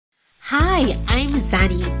Hi, I'm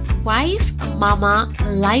Zani, wife, mama,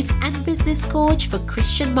 life and business coach for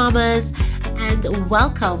Christian mamas, and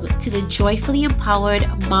welcome to the Joyfully Empowered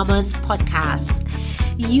Mamas podcast.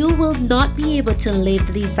 You will not be able to live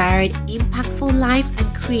the desired impactful life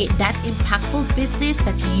and create that impactful business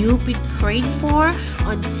that you've been praying for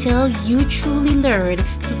until you truly learn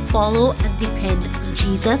to follow and depend on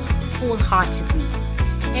Jesus wholeheartedly.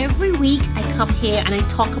 Every week I come here and I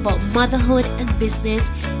talk about motherhood and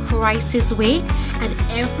business Christ's way, and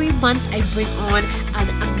every month I bring on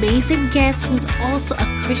an amazing guest who's also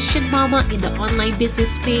a Christian mama in the online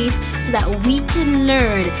business space so that we can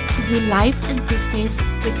learn to do life and business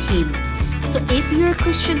with him. So if you're a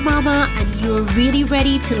Christian mama and you're really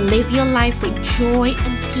ready to live your life with joy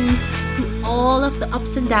and peace through all of the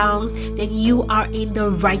ups and downs, then you are in the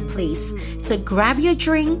right place. So grab your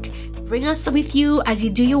drink, bring us with you as you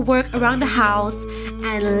do your work around the house,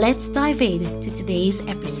 and let's dive into today's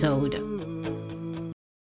episode.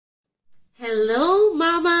 Hello,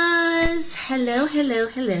 mamas.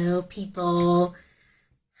 Hello, people.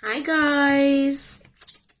 Hi, guys.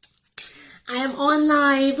 I am on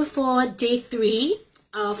live for day 3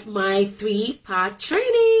 of my 3-part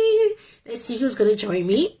training. Let's see who's going to join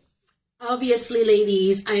me. Obviously,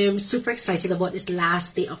 ladies, I am super excited about this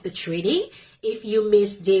last day of the training. If you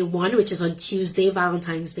missed day 1, which is on Tuesday,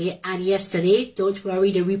 Valentine's Day, and yesterday, don't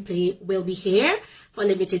worry, the replay will be here for a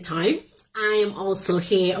limited time. I am also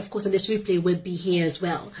here, of course, and this replay will be here as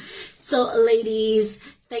well. So, ladies,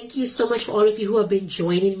 thank you so much for all of you who have been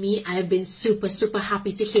joining me. I've been super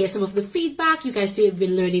happy to hear some of the feedback. You guys say you've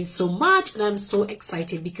been learning so much, and I'm so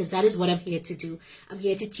excited because that is what I'm here to do. I'm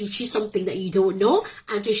here to teach you something that you don't know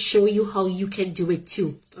and to show you how you can do it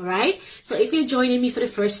too. All right? So if you're joining me for the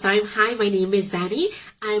first time, hi, my name is Zani.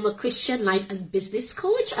 I'm a Christian life and business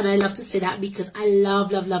coach, and I love to say that because I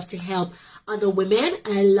love to help other women,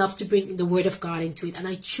 and I love to bring the word of God into it, and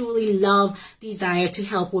I truly desire to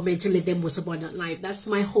help women to live their most abundant life. That's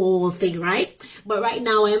my whole thing, right? But right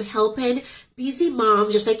now I am helping busy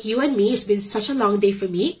moms just like you and me. It's been such a long day for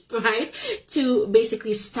me, right? To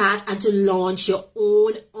basically start and to launch your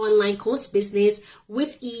own online course business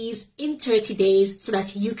with ease in 30 days so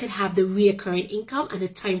that you can have the recurring income and the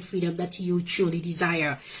time freedom that you truly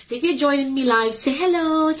desire. So if you're joining me live, say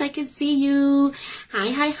hello so I can see you.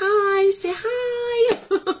 Hi, say hi.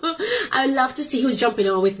 I would love to see who's jumping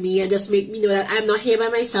on with me and just make me know that I'm not here by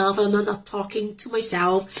myself. I'm not talking to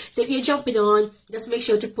myself. So if you're jumping on, just make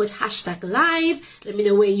sure to put hashtag live. Let me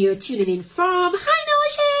know where you're tuning in from.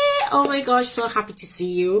 Hi, Noje. Oh my gosh, so happy to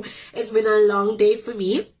see you. It's been a long day for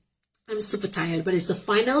me. I'm super tired, but it's the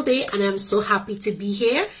final day and I'm so happy to be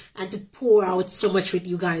here and to pour out so much with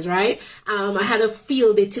you guys, right? I had a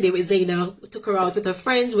field day today with Zaina. We took her out with her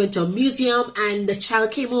friends, went to a museum, and the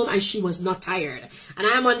child came home and she was not tired. And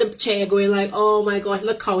I'm on the chair going like, oh my God, on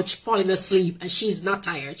the couch falling asleep, and she's not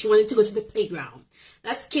tired. She wanted to go to the playground.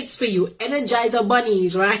 That's kids for you. Energizer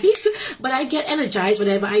bunnies, right? But I get energized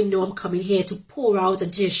whenever I know I'm coming here to pour out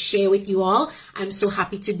and to just share with you all. I'm so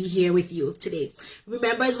happy to be here with you today.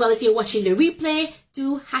 Remember as well, if you're watching the replay,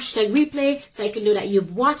 do hashtag replay so I can know that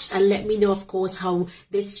you've watched, and let me know, of course, how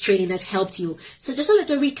this training has helped you. So just a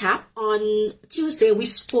little recap. On Tuesday, we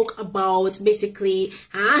spoke about basically,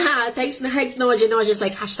 thanks, just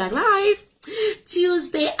like hashtag live.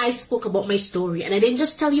 Tuesday, I spoke about my story, and I didn't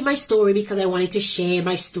just tell you my story because I wanted to share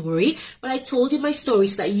my story, but I told you my story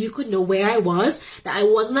so that you could know where I was, that I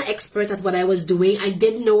wasn't an expert at what I was doing. I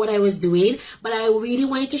didn't know what I was doing, but I really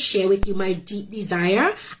wanted to share with you my deep desire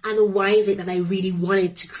and why is it that I really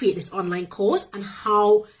wanted to create this online course and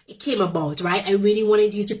how it came about, right? I really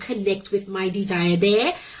wanted you to connect with my desire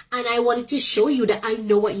there. And I wanted to show you that I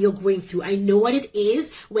know what you're going through. I know what it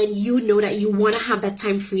is when you know that you want to have that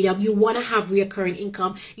time freedom. You want to have recurring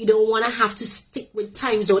income. You don't want to have to stick with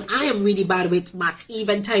time zone. I am really bad with maths,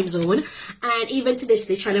 even time zone. And even to this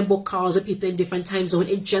day, trying to book calls with people in different time zone,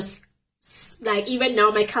 it just, like, even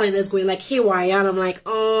now my calendar is going like haywire, and I'm like,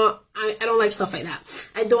 I don't like stuff like that.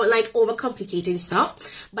 I don't like overcomplicating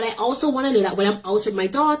stuff. But I also want to know that when I'm out with my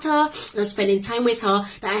daughter and I'm spending time with her,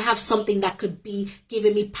 that I have something that could be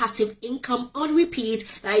giving me passive income on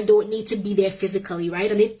repeat, that I don't need to be there physically, right?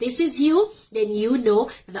 And if this is you, then you know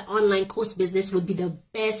that the online course business would be the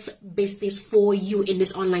best business for you in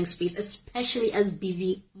this online space, especially as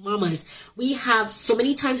busy mamas. We have so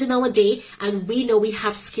many times in our day, and we know we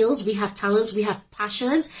have skills, we have talents, we have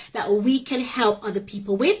passions that we can help other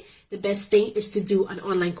people with. The best thing is to do an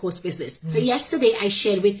online course business. So yesterday I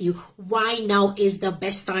shared with you why now is the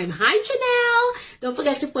best time. Hi, Janelle. Don't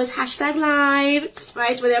forget to put hashtag live,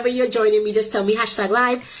 right? Whenever you're joining me, just tell me hashtag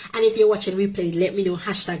live. And if you're watching replay, let me know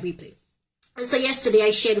hashtag replay. And so yesterday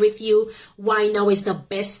I shared with you why now is the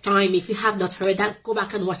best time. If you have not heard that, go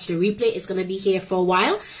back and watch the replay. It's going to be here for a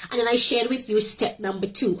while. And then I shared with you step number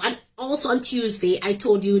 2. And also on Tuesday, I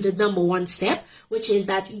told you the number 1 step, which is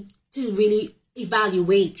that to really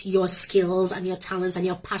evaluate your skills and your talents and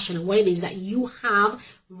your passion and what it is that you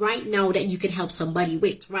have right now that you can help somebody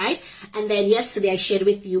with, right? And then yesterday I shared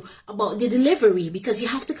with you about the delivery, because you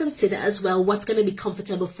have to consider as well what's going to be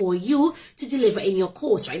comfortable for you to deliver in your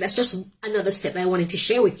course, right? That's just another step I wanted to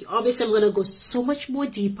share with you. Obviously, I'm going to go so much more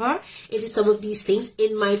deeper into some of these things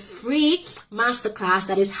in my free masterclass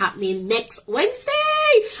that is happening next Wednesday.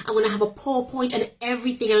 I'm going to have a PowerPoint and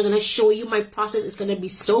everything, and I'm going to show you my process. It's going to be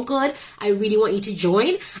so good. I really want you to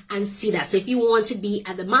join and see that. So if you want to be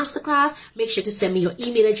at the masterclass, make sure to send me your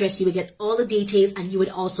email address. You will get all the details, and you would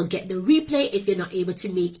also get the replay if you're not able to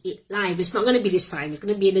make it live. It's not going to be this time. It's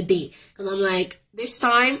going to be in the day, because I'm like, this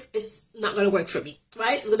time it's not going to work for me,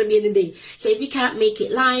 right? It's going to be in the day. So if you can't make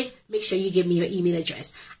it live, make sure you give me your email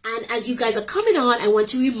address. And as you guys are coming on, I want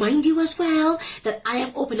to remind you as well that I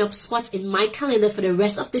have opened up spots in my calendar for the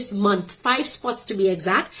rest of this month, 5 spots to be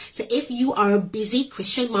exact. So if you are a busy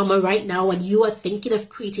Christian mama right now and you are thinking of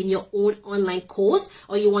creating your own online course,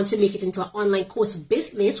 or you want to make it into an online course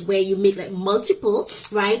business where you make like multiple,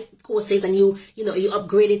 right, courses, and you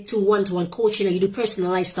upgrade it to one-to-one coaching, or you do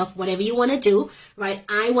personalized stuff, whatever you want to do, right?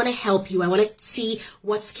 I want to help you. I want to see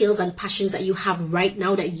what skills and passions that you have right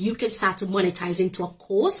now that you can start to monetize into a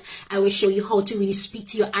course. I will show you how to really speak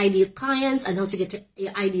to your ideal clients and how to get to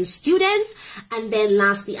your ideal students. And then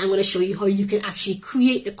lastly, I'm going to show you how you can actually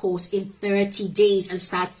create the course in 30 days and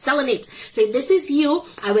start selling it. So if this is you,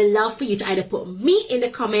 I would love for you to either put me in the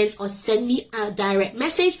comments or send me a direct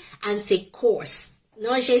message and say course.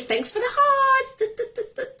 Noje, thanks for the hearts.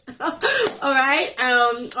 All right.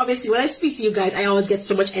 Obviously, when I speak to you guys, I always get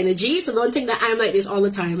so much energy. So don't think that I'm like this all the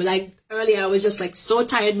time. Like earlier, I was just like so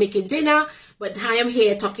tired making dinner, but I am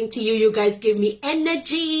here talking to you. You guys give me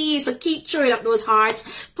energy. So keep throwing up those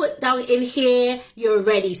hearts. Put down in here. You're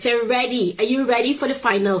ready. Say ready. Are you ready for the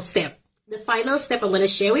final step? The final step I'm going to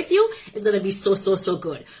share with you is going to be so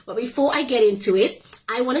good. But before I get into it,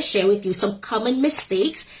 I want to share with you some common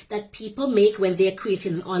mistakes that people make when they're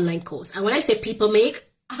creating an online course. And when I say people make,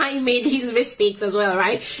 I made these mistakes as well,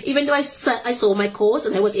 right? Even though I sold my course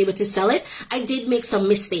and I was able to sell it, I did make some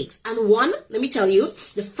mistakes. And one, let me tell you,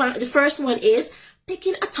 the first one is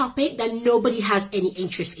picking a topic that nobody has any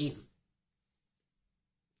interest in.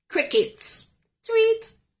 Crickets.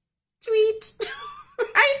 Tweet.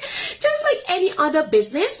 Right? Just like any other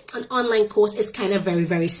business, an online course is kind of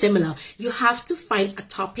very similar. You have to find a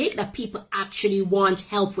topic that people actually want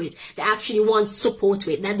help with, they actually want support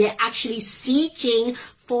with, that they're actually seeking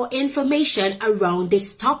for information around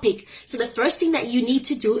this topic. So the first thing that you need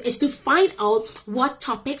to do is to find out what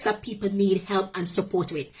topics that people need help and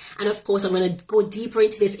support with. And of course, I'm going to go deeper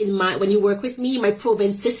into this when you work with me, my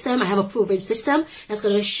proven system. I have a proven system that's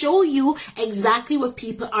going to show you exactly what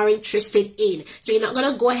people are interested in. So you're not going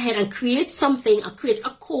to go ahead and create something, or create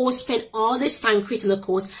a course, spend all this time creating a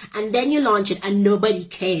course, and then you launch it and nobody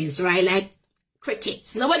cares, right? Like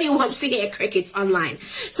crickets. Nobody wants to hear crickets online.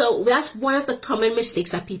 So that's one of the common mistakes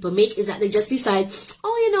that people make, is that they just decide,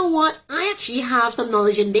 oh, you know what? I actually have some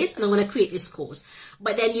knowledge in this and I'm going to create this course.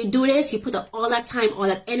 But then you do this, you put up all that time, all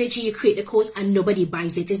that energy, you create the course and nobody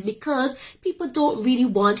buys it. It's because people don't really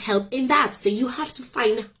want help in that. So you have to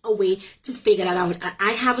find a way to figure that out. And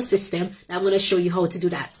I have a system that I'm going to show you how to do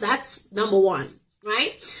that. So that's number 1,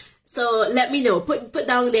 right? So let me know. Put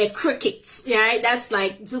down there crickets. Right? That's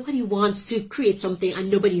like nobody wants to create something and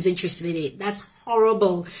nobody's interested in it. That's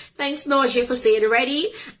horrible. Thanks, Noje, for saying ready.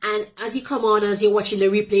 And as you come on, as you're watching the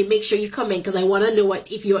replay, make sure you comment, because I want to know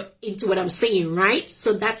if you're into what I'm saying, right?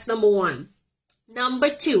 So that's number 1. Number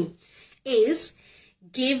 2 is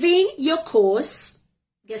giving your course,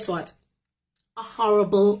 guess what? A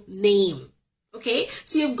horrible name. Okay?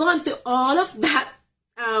 So you've gone through all of that,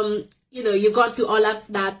 you've gone through all of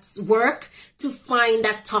that work to find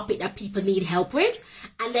that topic that people need help with,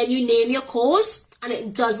 and then you name your course and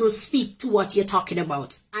it doesn't speak to what you're talking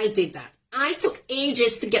about. I did that. I took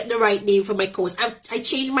ages to get the right name for my course. I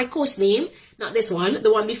changed my course name, not this one,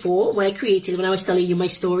 the one before, when I was telling you my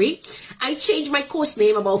story. I changed my course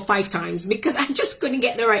name about 5 times because I just couldn't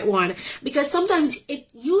get the right one. Because sometimes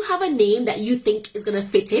you have a name that you think is going to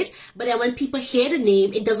fit it, but then when people hear the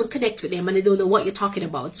name, it doesn't connect with them and they don't know what you're talking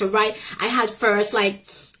about. So, right, I had first like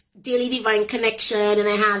Daily Divine Connection, and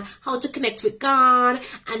I had How to Connect with God,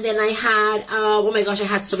 and then I had, oh my gosh, I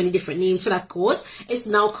had so many different names for that course. It's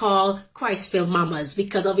now called Christ-Filled Mamas,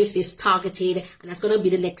 because obviously it's targeted, and that's going to be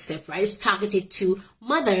the next step, right? It's targeted to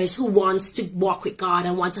mothers who wants to walk with God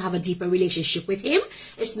and want to have a deeper relationship with Him.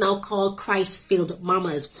 It's now called Christ-Filled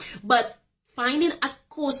Mamas. But finding a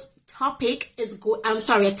course topic is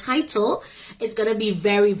a title is going to be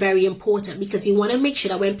very, very important, because you want to make sure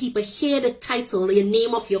that when people hear the title, the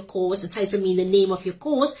name of your course, the title means the name of your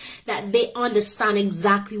course, that they understand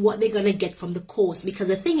exactly what they're going to get from the course. Because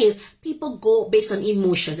the thing is, people go based on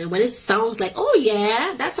emotion, and when it sounds like, oh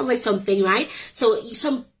yeah, that sounds like something, right? So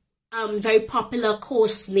some very popular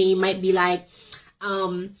course name might be like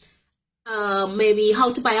maybe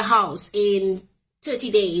How to Buy a House in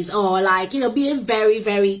 30 days, or like, being very,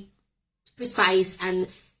 very precise and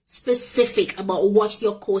specific about what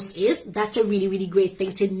your course is. That's a really, really great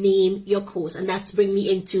thing to name your course. And that's bring me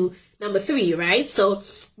into number 3, right? So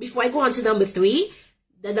before I go on to number 3,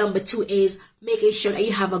 the number 2 is making sure that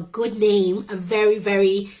you have a good name, a very,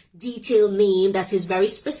 very detailed name that is very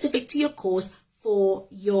specific to your course for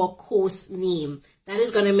your course name. That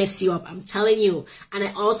is going to mess you up, I'm telling you. And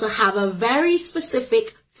I also have a very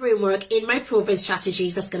specific framework in my Proven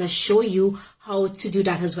Strategies that's going to show you how to do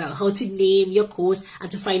that as well, how to name your course and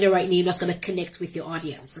to find the right name that's going to connect with your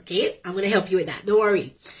audience. Okay, I'm going to help you with that, don't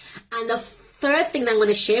worry. And the third thing that I'm going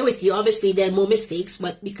to share with you, obviously there are more mistakes,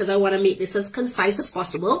 but because I want to make this as concise as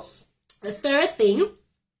possible, the third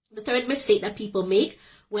mistake that people make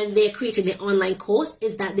when they're creating their online course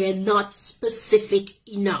is that they're not specific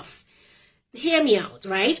enough. Hear me out,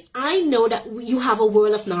 right? I know that you have a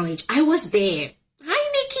world of knowledge. I was there.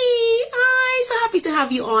 Hi, Nikki. Hi, so happy to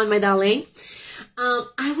have you on, my darling.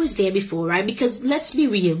 I was there before, right? Because let's be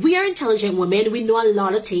real. We are intelligent women. We know a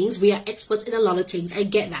lot of things. We are experts in a lot of things. I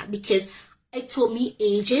get that, because it took me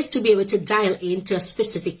ages to be able to dial into a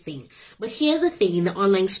specific thing. But here's the thing, in the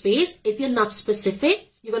online space, if you're not specific,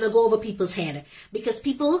 you're going to go over people's head, because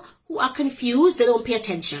people who are confused, they don't pay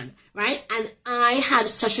attention, right? And I had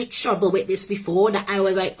such a trouble with this before that I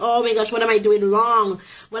was like, oh my gosh, what am I doing wrong?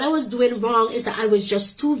 What I was doing wrong is that I was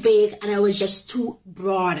just too vague and I was just too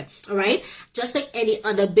broad, all right? Just like any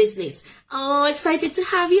other business. Oh, excited to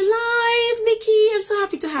have you live, Nikki. I'm so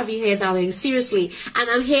happy to have you here, darling. Seriously. And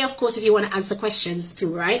I'm here, of course, if you want to answer questions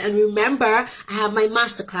too, right? And remember, I have my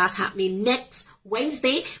masterclass happening next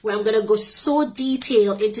Wednesday, where I'm going to go so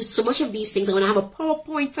detailed into so much of these things. I'm going to have a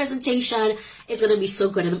PowerPoint presentation. It's going to be so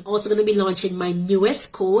good. And I'm also going to be launching my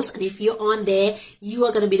newest course. And if you're on there, you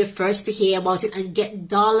are going to be the first to hear about it and get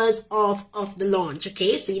dollars off of the launch.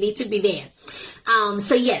 Okay, so you need to be there.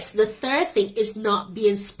 So yes, the third thing is not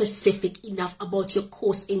being specific enough about your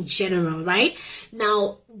course in general, right?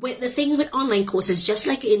 Now, with the thing with online courses, just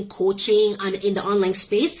like in coaching and in the online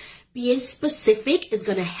space, being specific is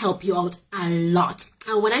going to help you out a lot.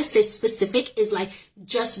 And when I say specific, is like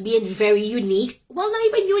just being very unique. Well, not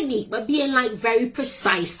even unique, but being like very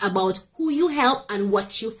precise about who you help and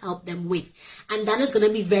what you help them with. And that is going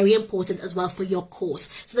to be very important as well for your course.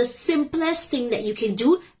 So the simplest thing that you can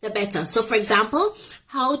do, the better. So for example,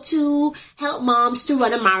 how to help moms to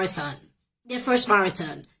run a marathon, their first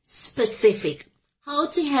marathon, specific. How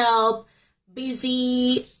to help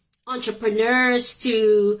busy entrepreneurs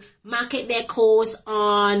to market their course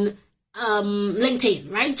on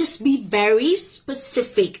LinkedIn, right? Just be very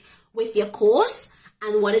specific with your course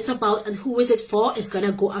and what it's about and who is it for. Is going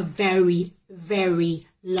to go a very, very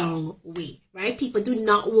long way, right? People do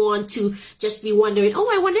not want to just be wondering, oh,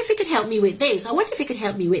 I wonder if it could help me with this. I wonder if it could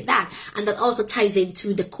help me with that. And that also ties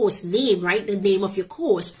into the course name, right? The name of your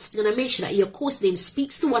course. You're going to make sure that your course name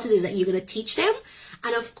speaks to what it is that you're going to teach them.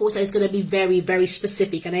 And of course, it's going to be very, very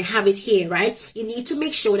specific. And I have it here, right? You need to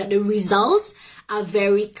make sure that the results are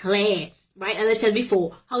very clear, right? As I said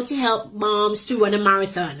before, how to help moms to run a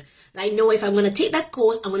marathon. I know if I'm going to take that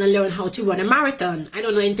course, I'm going to learn how to run a marathon. I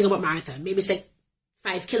don't know anything about marathon. Maybe it's like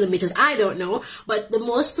 5 kilometers. I don't know. But the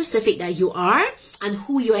more specific that you are and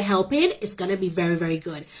who you are helping is going to be very, very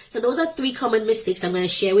good. So those are 3 common mistakes I'm going to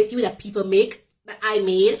share with you that people make, that I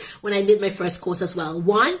made when I did my first course as well.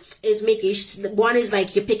 One is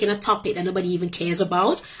like you're picking a topic that nobody even cares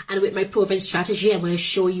about. And with my Proven Strategy, I'm going to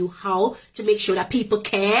show you how to make sure that people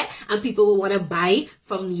care and people will want to buy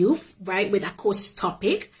from you, right, with that course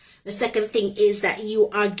topic. The second thing is that you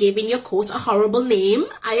are giving your course a horrible name.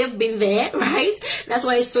 I have been there, right? That's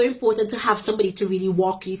why it's so important to have somebody to really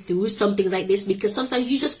walk you through some things like this, because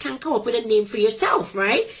sometimes you just can't come up with a name for yourself,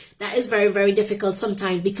 right? That is very, very difficult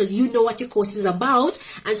sometimes because you know what your course is about.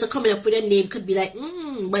 And so coming up with a name could be like,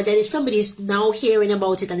 but then if somebody's now hearing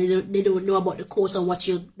about it and they don't know about the course and what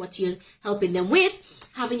you're helping them with,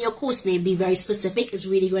 having your course name be very specific is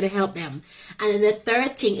really going to help them. And then the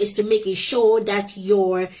third thing is to making sure that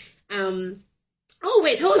your oh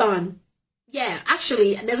wait, hold on. Yeah,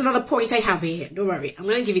 actually, there's another point I have here. Don't worry, I'm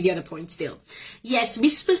going to give you the other point still. Yes, be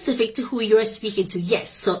specific to who you're speaking to. Yes,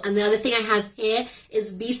 so another thing I have here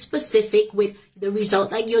is be specific with the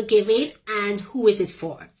result that you're giving and who is it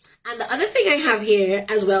for. And the other thing I have here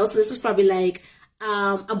as well, so this is probably like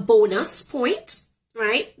a bonus point,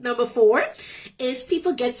 right? Number 4 is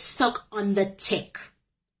people get stuck on the tick.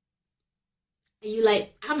 And you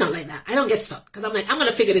like, I'm not like that. I don't get stuck because I'm like, I'm going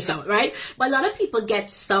to figure this out, right? But a lot of people get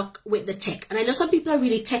stuck with the tech. And I know some people are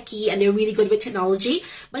really techie and they're really good with technology,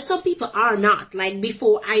 but some people are not. Like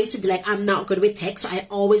before, I used to be like, I'm not good with tech. So I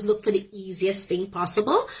always look for the easiest thing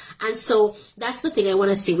possible. And so that's the thing I want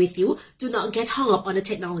to say with you. Do not get hung up on the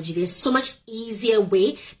technology. There's so much easier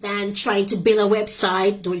way than trying to build a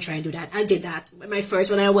website. Don't try and do that. I did that when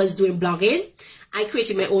I was doing blogging. I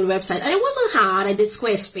created my own website and it wasn't hard. I did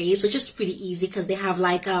Squarespace, which is pretty easy because they have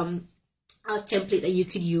like a template that you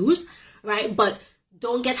could use, right? But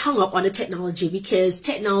don't get hung up on the technology because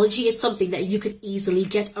technology is something that you could easily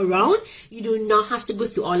get around. You do not have to go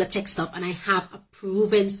through all the tech stuff. And I have a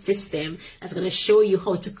proven system that's going to show you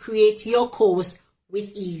how to create your course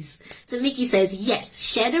with ease. So Nikki says, yes,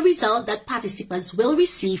 share the result that participants will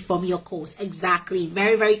receive from your course. Exactly.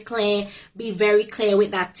 Very, very clear. Be very clear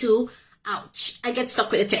with that too. Ouch, I get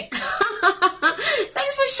stuck with the tech.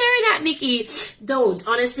 Thanks for sharing that, Nikki. Don't.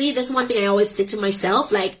 Honestly, that's one thing I always say to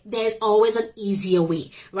myself. Like, there's always an easier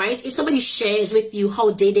way, right? If somebody shares with you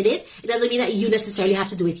how they did it, it doesn't mean that you necessarily have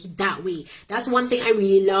to do it that way. That's one thing I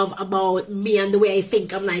really love about me and the way I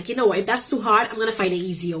think. I'm like, you know what? If that's too hard, I'm going to find an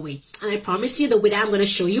easier way. And I promise you, the way that I'm going to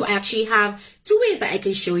show you, I actually have 2 ways that I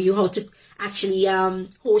can show you how to actually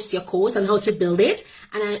host your course and how to build it.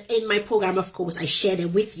 And in my program, of course, I share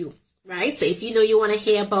them with you. Right? So if you know you want to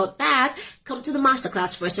hear about that, come to the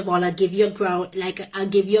masterclass. First of all, I'll give you I'll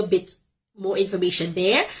give you a bit more information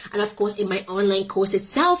there. And of course, in my online course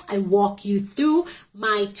itself, I walk you through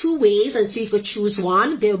my 2 ways and so you could choose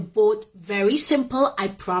one. They're both very simple, I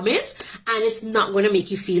promise. And it's not going to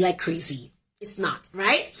make you feel like crazy. It's not,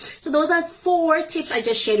 right? So those are 4 tips I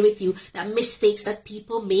just shared with you, that mistakes that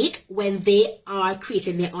people make when they are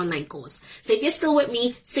creating their online course. So if you're still with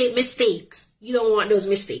me, say mistakes. You don't want those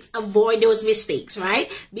mistakes. Avoid those mistakes,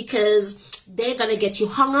 right? Because they're going to get you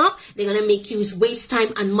hung up. They're going to make you waste time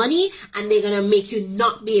and money. And they're going to make you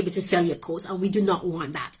not be able to sell your course. And we do not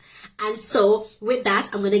want that. And so with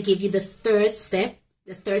that, I'm going to give you the third step.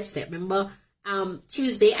 Remember,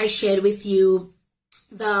 Tuesday, I shared with you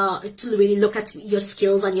to really look at your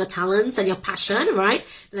skills and your talents and your passion, right?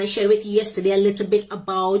 And I shared with you yesterday a little bit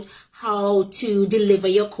about how to deliver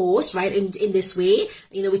your course, right? In this way,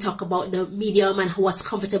 you know, we talk about the medium and what's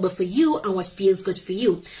comfortable for you and what feels good for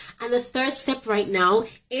you. And the third step right now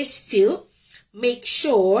is to make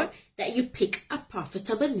sure that you pick a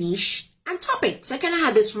profitable niche and topic. So I kind of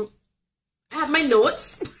have my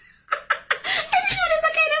notes.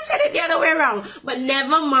 It the other way around, but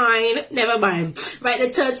never mind, right? The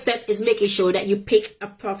third step is making sure that you pick a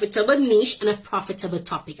profitable niche and a profitable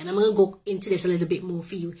topic, and I'm going to go into this a little bit more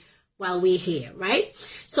for you while we're here, right?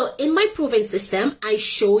 So in my proven system, I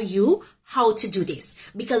show you how to do this,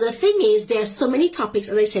 because the thing is, there are so many topics,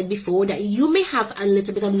 as I said before, that you may have a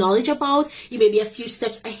little bit of knowledge about. You may be a few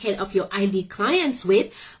steps ahead of your ideal clients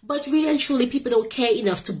with, but really and truly people don't care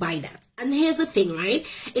enough to buy that. And here's the thing, right?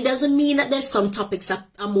 It doesn't mean that there's some topics that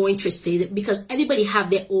are more interested, because everybody have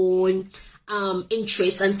their own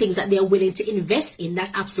interests and things that they're willing to invest in.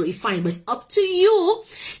 That's absolutely fine, but it's up to you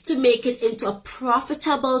to make it into a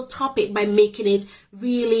profitable topic by making it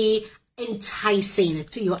really enticing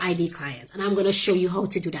to your ideal clients. And I'm going to show you how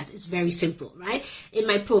to do that. It's very simple, right? In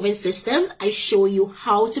my proven system, I show you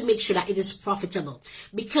how to make sure that it is profitable,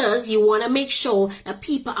 because you want to make sure that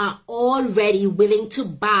people are already willing to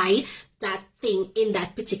buy that thing in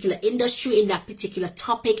that particular industry, in that particular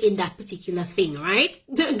topic, in that particular thing, right?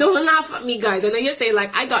 Don't laugh at me, guys. I know you're saying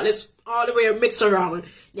like, I got this all the way mixed around.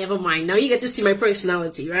 Never mind. Now you get to see my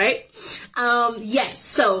personality, right? Yes.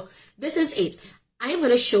 So this is it. I am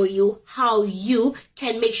going to show you how you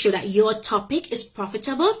can make sure that your topic is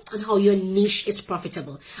profitable and how your niche is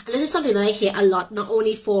profitable. And this is something that I hear a lot, not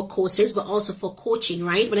only for courses, but also for coaching,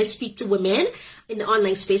 right? When I speak to women in the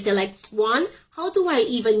online space, they're like, one, how do I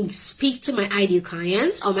even speak to my ideal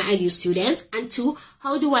clients or my ideal students? And two,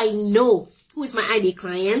 how do I know who is my ideal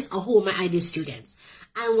clients or who are my ideal students?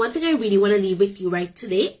 And one thing I really want to leave with you right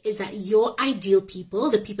today is that your ideal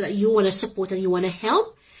people, the people that you want to support and you want to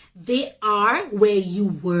help, they are where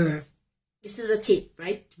you were. This is a tip,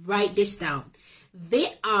 right? Write this down. They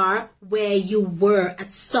are where you were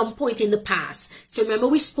at some point in the past. So remember,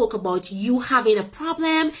 we spoke about you having a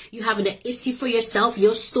problem, you having an issue for yourself,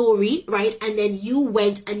 your story, right? And then you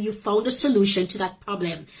went and you found a solution to that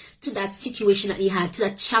problem, to that situation that you had, to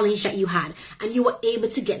that challenge that you had, and you were able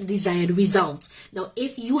to get the desired result. Now,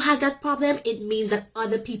 if you had that problem, it means that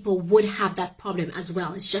other people would have that problem as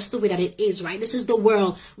well. It's just the way that it is, right? This is the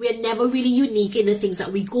world. We are never really unique in the things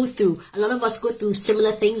that we go through. A lot of us go through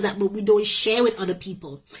similar things that we don't share with other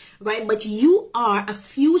people, right? But you are a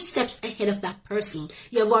few steps ahead of that person.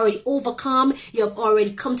 You have already overcome. You have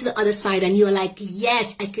already come to the other side, and you're like,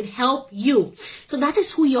 yes, I could help you. So that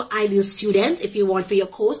is who your ideal student, if you want for your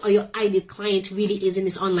course, or your ideal client really is in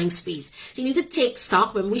this online space. So you need to take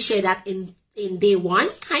stock when we share that in day one.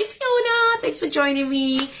 Hi Fiona, thanks for joining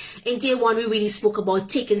me. In day one, we really spoke about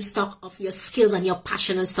taking stock of your skills and your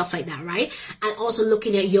passion and stuff like that, right? And also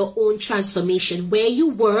looking at your own transformation, where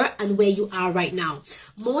you were and where you are right now.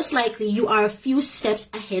 Most likely you are a few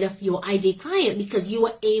steps ahead of your ideal client because you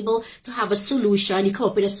were able to have a solution. You come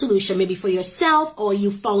up with a solution maybe for yourself, or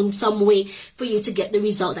you found some way for you to get the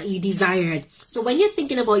result that you desired. So when you're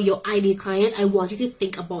thinking about your ideal client, I want you to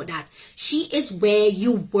think about that. She is where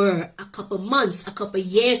you were a couple months, a couple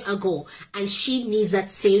years ago, and she needs that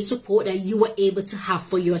same support that you were able to have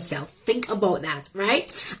for yourself. Think about that,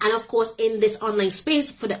 right? And of course, in this online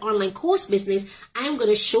space for the online course business, I'm going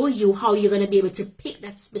to show you how you're going to be able to pick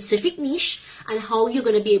that specific niche and how you're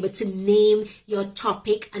going to be able to name your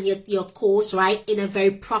topic and your course, right, in a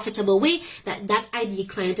very profitable way that ideal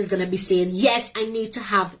client is going to be saying, yes, I need to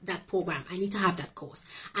have that program. I need to have that course.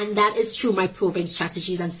 And that is through my proven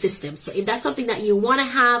strategies and systems. So if that's something that you want to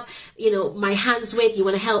have, my hands with, you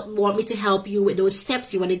want me to help you with those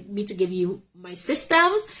steps, you want me to give you my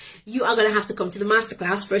systems, you are going to have to come to the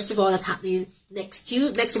masterclass. First of all, that's happening next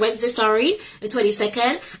Wednesday, the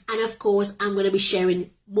 22nd. And of course, I'm going to be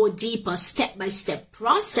sharing more deeper step-by-step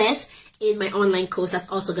process in my online course that's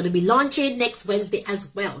also going to be launching next Wednesday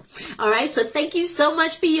as well. All right, so thank you so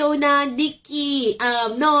much, Fiona, Nikki,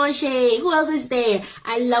 Noje, who else is there?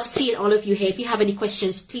 I love seeing all of you here. If you have any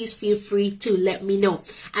questions, please feel free to let me know.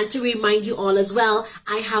 And to remind you all as well,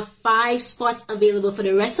 I have 5 spots available for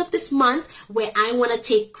the rest of this month where I want to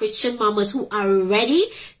take Christian mamas who are ready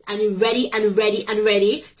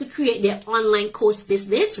to create their online course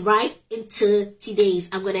business right in 30 days.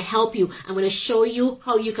 I'm going to help you. I'm going to show you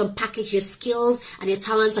how you can package your skills and your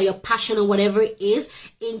talents or your passion or whatever it is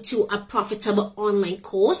into a profitable online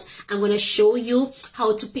course. I'm going to show you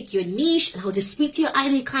how to pick your niche and how to speak to your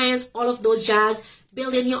ideal clients, all of those jazz,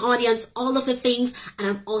 building your audience, all of the things. And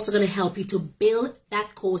I'm also going to help you to build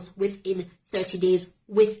that course within 30 days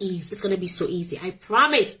with ease. It's going to be so easy. I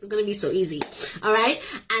promise it's going to be so easy. All right.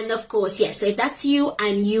 And of course, yes. So if that's you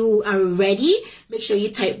and you are ready, make sure you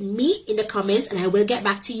type me in the comments and I will get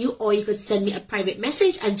back to you, or you could send me a private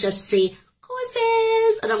message and just say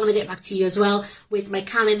courses, and I'm going to get back to you as well with my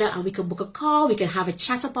calendar, and we can book a call. We can have a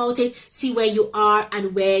chat about it, see where you are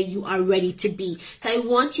and where you are ready to be. So I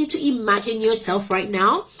want you to imagine yourself right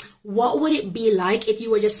now. What would it be like if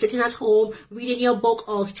you were just sitting at home reading your book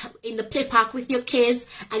or in the play park with your kids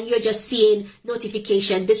and you're just seeing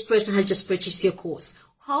notification, this person has just purchased your course?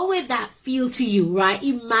 How would that feel to you, right?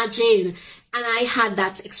 Imagine. And I had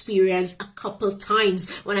that experience a couple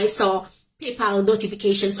times when I saw PayPal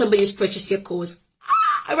notification, somebody has purchased your course.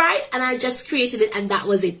 Right? And I just created it and that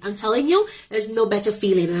was it. I'm telling you, there's no better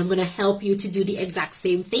feeling, and I'm going to help you to do the exact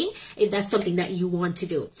same thing if that's something that you want to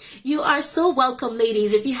do. You are so welcome,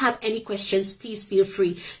 ladies. If you have any questions, please feel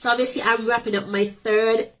free. So obviously I'm wrapping up my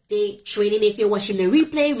 3rd day training. If you're watching the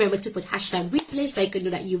replay, remember to put #replay so I can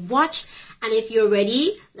know that you've watched. And if you're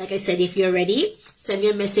ready, like I said, if you're ready, send me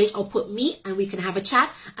a message or put me and we can have a chat.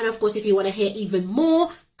 And of course, if you want to hear even more,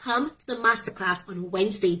 come to the masterclass on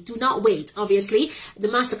Wednesday. Do not wait. Obviously, the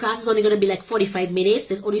masterclass is only going to be like 45 minutes.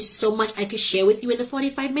 There's only so much I can share with you in the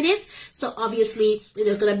 45 minutes. So obviously,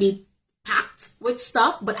 there's going to be packed packed with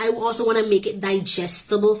stuff, but I also want to make it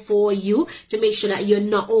digestible for you to make sure that you're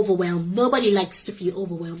not overwhelmed. Nobody likes to feel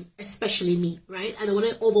overwhelmed, especially me, right? I don't want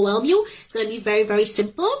to overwhelm you. It's going to be very, very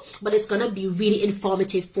simple, but it's going to be really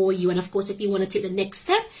informative for you. And of course, if you want to take the next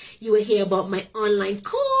step, you will hear about my online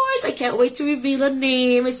course. I can't wait to reveal the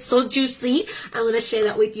name. It's so juicy. I'm going to share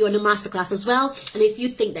that with you on the masterclass as well. And if you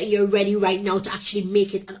think that you're ready right now to actually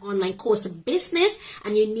make it an online course of business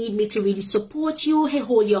and you need me to really support you,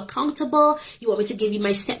 hold you accountable, you want me to give you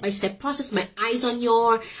my step-by-step process, my eyes on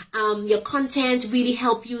your content, really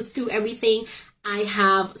help you through everything, I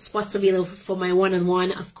have spots available for my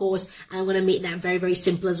one-on-one, of course, and I'm going to make that very, very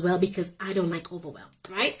simple as well because I don't like overwhelm,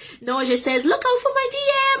 right? Noah just says, look out for my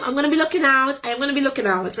DM. I'm going to be looking out. I'm going to be looking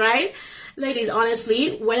out, right? Ladies,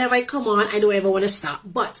 honestly, whenever I come on, I don't ever want to stop,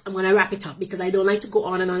 but I'm going to wrap it up because I don't like to go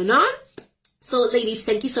on and on and on. So ladies,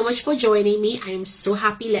 thank you so much for joining me. I am so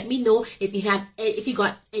happy. Let me know if you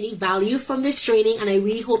got any value from this training, and I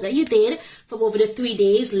really hope that you did from over the 3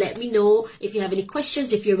 days. Let me know if you have any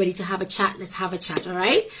questions. If you're ready to have a chat, let's have a chat, all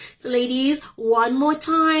right? So ladies, one more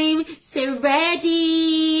time, say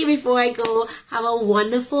ready before I go. Have a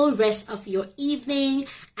wonderful rest of your evening,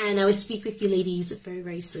 and I will speak with you ladies very,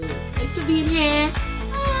 very soon. Thanks for being here.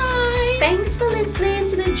 Bye. Thanks for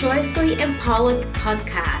listening to the Joyfully Empowered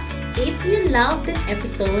podcast. If you love this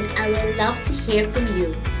episode, I would love to hear from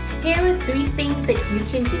you. Here are 3 things that you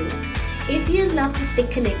can do. If you'd love to stay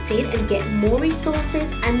connected and get more resources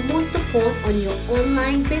and more support on your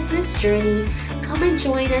online business journey, come and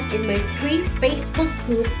join us in my free Facebook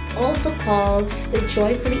group, also called the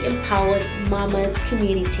Joyfully Empowered Mamas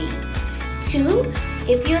Community. 2,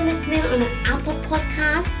 if you're listening on an Apple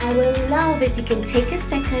podcast, I would love if you can take a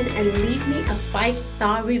second and leave me a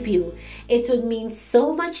 5-star review. It would mean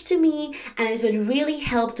so much to me, and it would really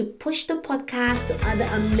help to push the podcast to other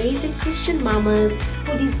amazing Christian mamas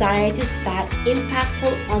who desire to start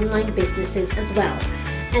impactful online businesses as well.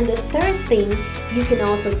 And the 3rd thing, you can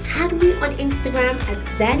also tag me on Instagram at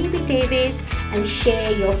Zanny B. Davis and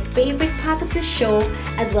share your favorite part of the show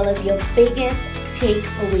as well as your biggest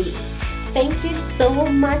takeaway. Thank you so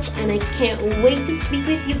much, and I can't wait to speak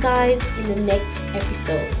with you guys in the next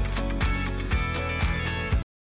episode.